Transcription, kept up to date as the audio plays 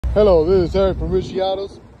Hello, this is Eric from Richie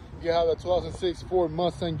Autos. You have the 2006 Ford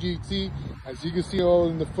Mustang GT. As you can see, all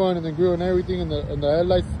in the front and the grill and everything, and the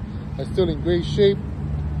headlights are still in great shape.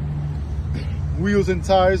 Wheels and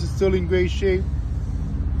tires are still in great shape.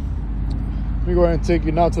 Let me go ahead and take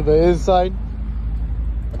you now to the inside.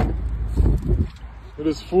 It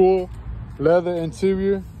is full leather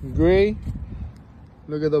interior, gray.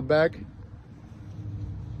 Look at the back.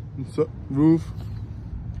 Roof.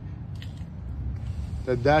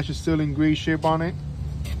 The dash is still in great shape on it.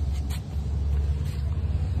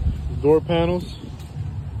 Door panels.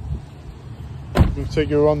 We'll take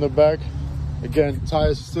you around the back. Again,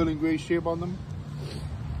 tires are still in great shape on them.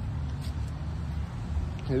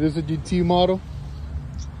 It is a GT model,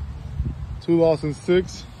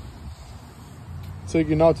 2006. Take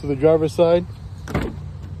you now to the driver's side.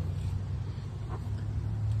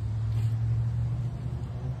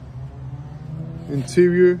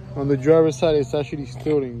 Interior on the driver's side is actually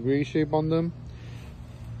still in great shape on them.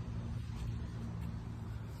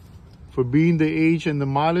 For being the age and the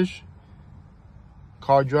mileage,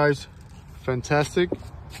 car drives fantastic.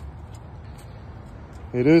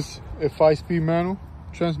 It is a 5-speed manual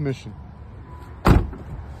transmission.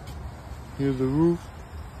 Here's the roof.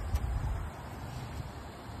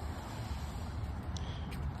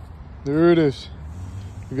 There it is.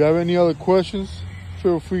 If you have any other questions,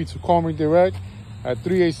 feel free to call me direct at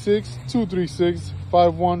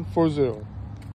 386-236-5140.